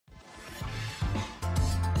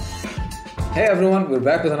Hey everyone, we're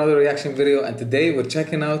back with another reaction video, and today we're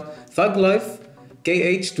checking out Thug Life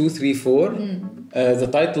KH234, the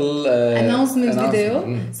title announcement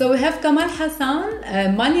video. So we have Kamal,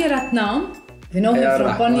 Haasan, Mani Ratnam. You know him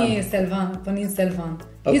from Pony Selvan.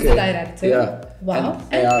 He's the director. Yeah. Wow.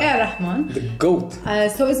 And Rahman. The GOAT.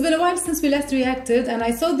 So it's been a while since we last reacted, and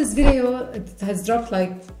I saw this video. It has dropped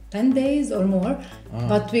like 10 days or more,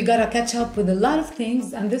 but we gotta catch up with a lot of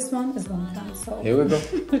things, and this one is gonna come. So here we go.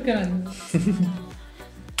 Look at it.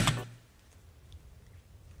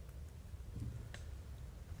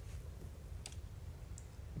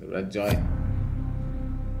 The red giant.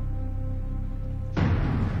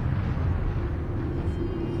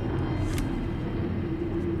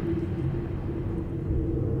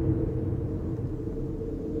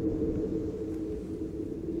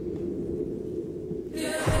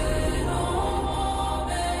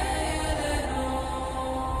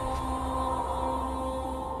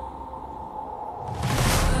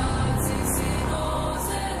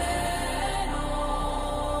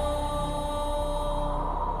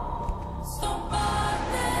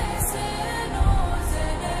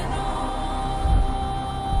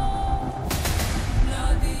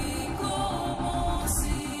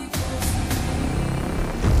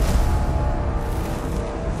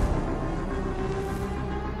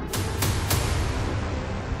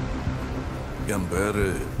 என் பேரு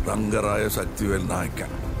ரங்கராய சக்திவேல்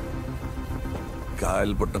நாயக்கன்.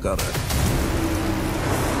 காயல் பட்டக்காரர்.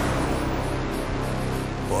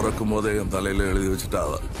 பிறக்கும் போதே என் தலையில எழுதி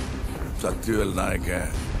வச்சுட்டாவ. சக்திவேல்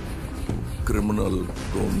நாயக்கன், criminal,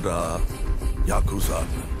 குண்டா, யாக்குசா.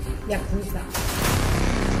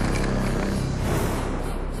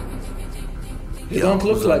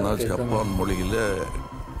 Japan மொழியில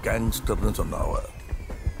கேங்ஸ்டர்னு சொன்னாவ.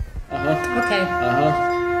 Okay.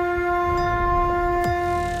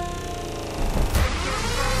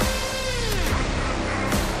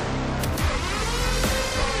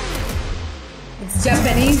 It's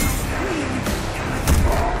Japanese.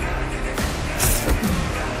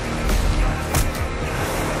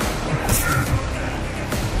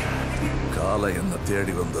 காலை என்ன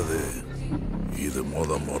தேடி வந்தது இது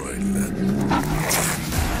முறை இல்ல.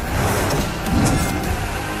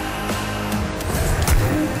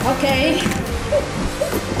 Okay.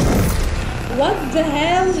 What the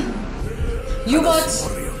hell? You watch.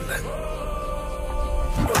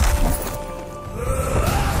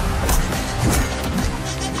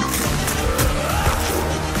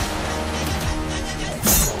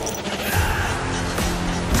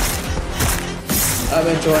 I'm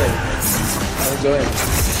enjoying.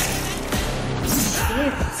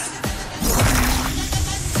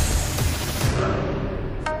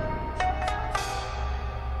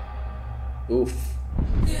 Oof.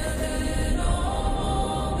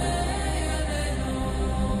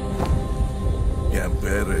 என்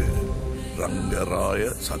பேரு ரங்கராய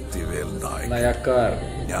சக்திவேல் நாயக்கர்.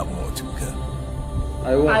 ஞாபகம் வச்சுக்க.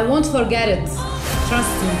 I won't forget it.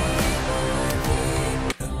 Trust me.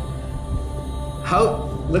 How?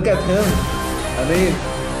 Look at him. I mean,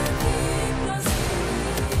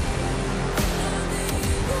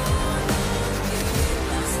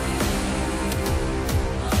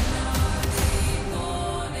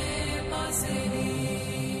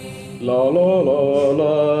 la la la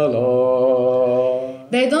la la.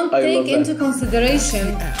 They don't take into consideration.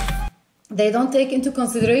 They don't take into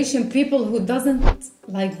consideration people who doesn't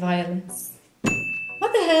like violence.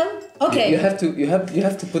 What the hell? Okay. You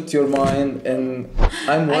have to put your mind in.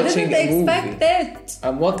 I'm watching a movie. I didn't expect it.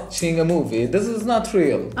 I'm watching a movie. This is not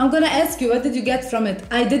real. I'm gonna ask you, what did you get from it?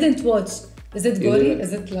 I didn't watch. Is it gory?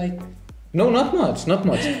 Is it like? No, not much.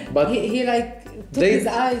 But he like took his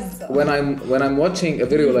eyes. When I'm watching a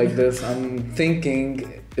video like this, I'm thinking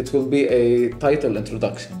it will be a title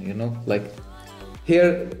introduction. You know, like.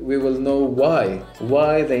 Here we will know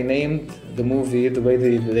why they named the movie the way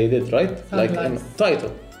they did, right? Like in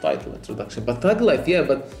title introduction. But Thug Life, yeah,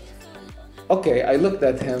 but okay, I looked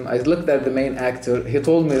at him, I looked at the main actor, he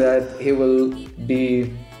told me that he will be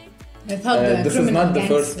this is not the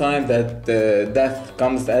first time that death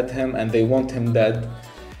comes at him and they want him dead.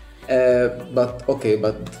 But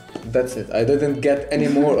that's it. I didn't get any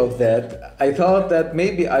more of that. I thought that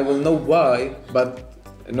maybe I will know why, but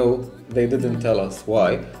no, they didn't tell us why.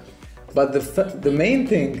 But the main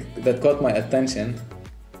thing that caught my attention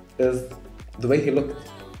is the way he looked.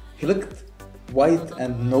 He looked white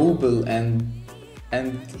and noble and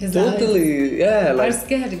his totally eyes are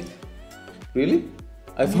scary. Really?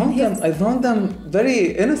 I found them very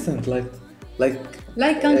innocent, like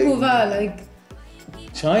Kankuva, like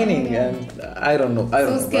shining, and I don't know. I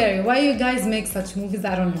don't know. Scary. Why you guys make such movies?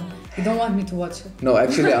 I don't know. You don't want me to watch it. No,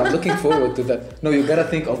 actually, I'm looking forward to that. No, you gotta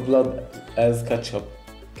think of blood as ketchup.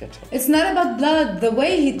 It's not about blood. The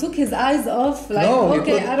way he took his eyes off, like, no,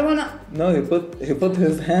 I don't wanna. No, he put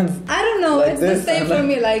his hands. I don't know. Like it's the same for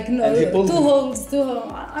me. Like, no, two holes.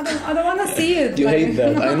 I don't wanna see it. You like, hate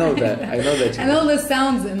that. I know that. I know that. And all the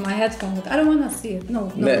sounds in my headphones. I don't wanna see it.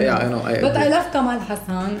 No. Yeah, I know. But I love Kamal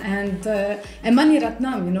Haasan and Mani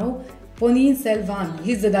Ratnam. You know. Ponin Selvan,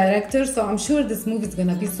 he's the director, so I'm sure this movie is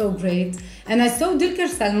gonna be so great. And I saw Dulquer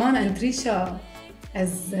Salman and Trisha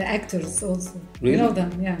as actors also. Really? You know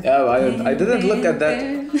them, yeah. Yeah, I didn't look at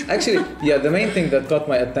that. Actually, yeah, the main thing that caught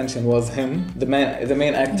my attention was him, the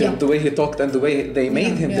main actor, the way he talked and the way they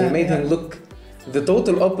made him. They made him look the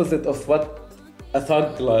total opposite of what a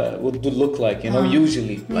thug would look like, you know,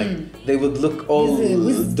 usually. Like, they would look all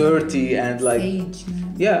dirty and like... Sage,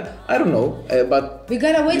 yeah, I don't know, but... We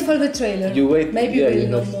gotta wait for the trailer. You wait. Maybe we'll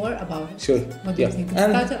know more about it. Sure. What do you think?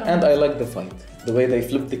 And I like the fight. The way they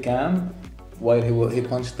flipped the cam while he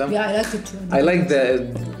punched them. Yeah, I like it too. I like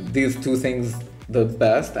these two things the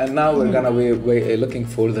best. And now we're gonna be looking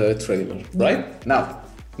for the trailer, right? Now,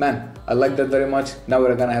 man, I like that very much. Now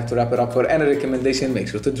we're gonna have to wrap it up. For any recommendation, make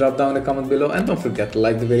sure to drop down a comment below and don't forget to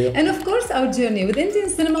like the video. And of course, our journey with Indian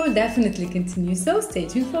cinema will definitely continue, so stay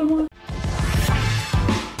tuned for more.